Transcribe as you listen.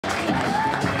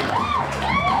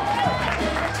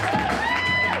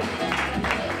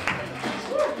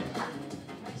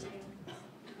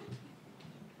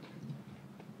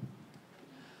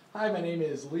Hi, my name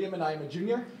is Liam and I'm a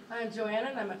junior. I'm Joanna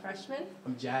and I'm a freshman.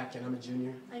 I'm Jack and I'm a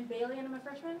junior. I'm Bailey and I'm a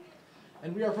freshman.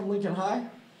 And we are from Lincoln High.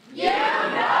 Yeah,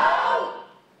 no!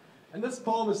 And this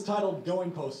poem is titled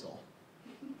Going Postal.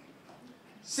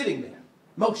 Sitting there,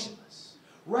 motionless.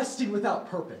 Resting without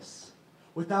purpose,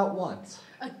 without want.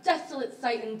 A desolate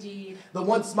sight indeed. The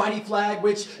once mighty flag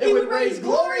which it would raise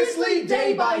gloriously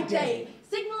day by day.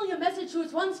 Signaling a message to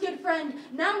its once good friend,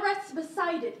 now rests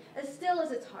beside it, as still as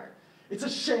its heart. It's a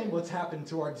shame what's happened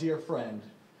to our dear friend.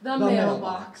 The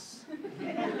mailbox.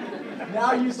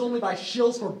 Now used only by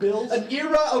shills for bills. An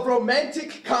era of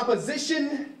romantic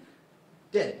composition,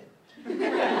 dead.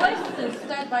 Replaced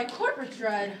instead by corporate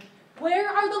dread. Where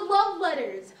are the love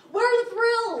letters? Where are the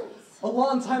thrills? A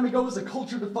long time ago was a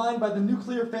culture defined by the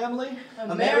nuclear family.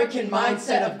 American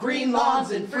mindset of green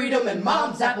lawns and freedom and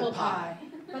mom's apple pie.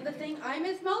 But the thing I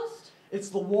miss most? It's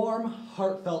the warm,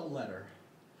 heartfelt letter.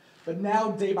 But now,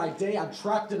 day by day, I'm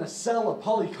trapped in a cell of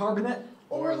polycarbonate.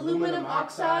 Or aluminum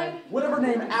oxide? Whatever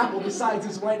name Apple decides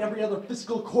is right every other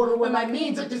fiscal quarter, when my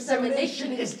means of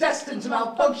dissemination is destined to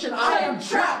malfunction, I am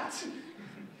trapped!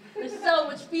 The cell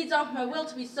which feeds off my will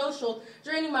to be social,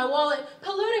 draining my wallet,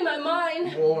 polluting my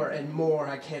mind. More and more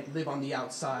I can't live on the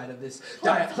outside of this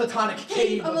platonic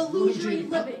cave of illusory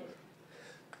living.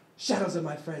 Shadows of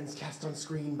my friends cast on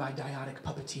screen by diotic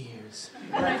puppeteers.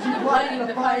 But I keep lighting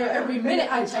the fire every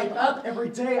minute I type up. Every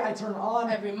day I turn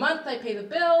on. Every month I pay the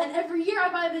bill. And every year I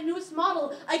buy the newest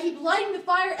model. I keep lighting the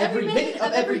fire every minute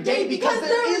of every day because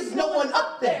there is no one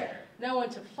up there. No one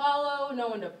to follow, no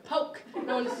one to poke,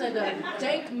 no one to send a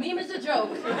dank meme as a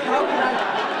joke.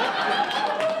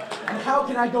 And how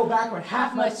can I go back when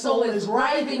half my soul is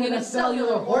writhing in a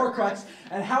cellular horcrux?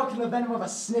 And how can the venom of a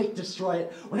snake destroy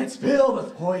it when it's filled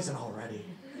with poison already?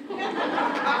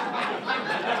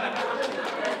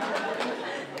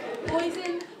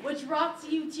 Poison which rots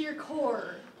you to your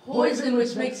core. Poison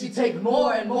which makes you take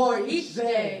more and more each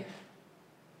day.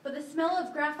 But the smell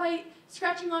of graphite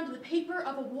scratching onto the paper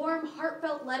of a warm,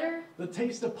 heartfelt letter. The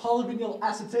taste of polyvinyl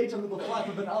acetate under the flap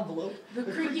of an envelope. The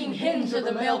creaking hinge of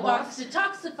the mailbox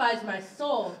detoxifies my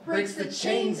soul. Breaks the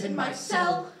chains in my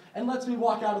cell. And lets me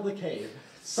walk out of the cave.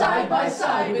 Side by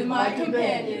side with my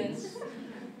companions.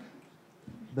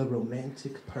 The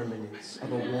romantic permanence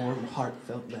of a warm,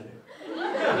 heartfelt letter.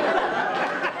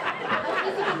 A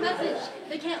physical message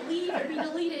that can't leave or be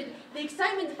deleted. The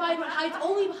excitement to find what hides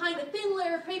only behind a thin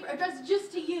layer of paper addressed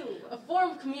just to you. A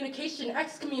form of communication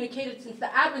excommunicated since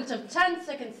the advent of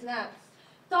 10-second snaps.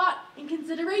 Thought and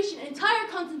consideration, entire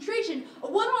concentration, a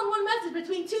one-on-one message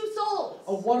between two souls.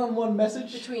 A one-on-one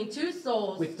message? Between two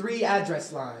souls. With 3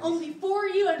 address lines. Only 4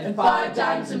 you and 5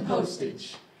 dimes in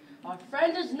postage. Our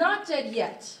friend is not dead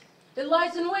yet. It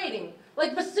lies in waiting,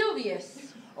 like Vesuvius.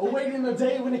 Awaiting the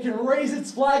day when it can raise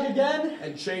its flag again.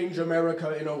 And change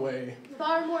America in a way.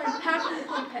 Far more impactful than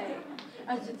Pompeii.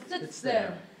 As it sits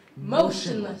there,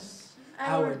 motionless.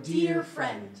 Our dear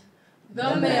friend.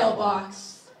 The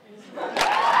mailbox.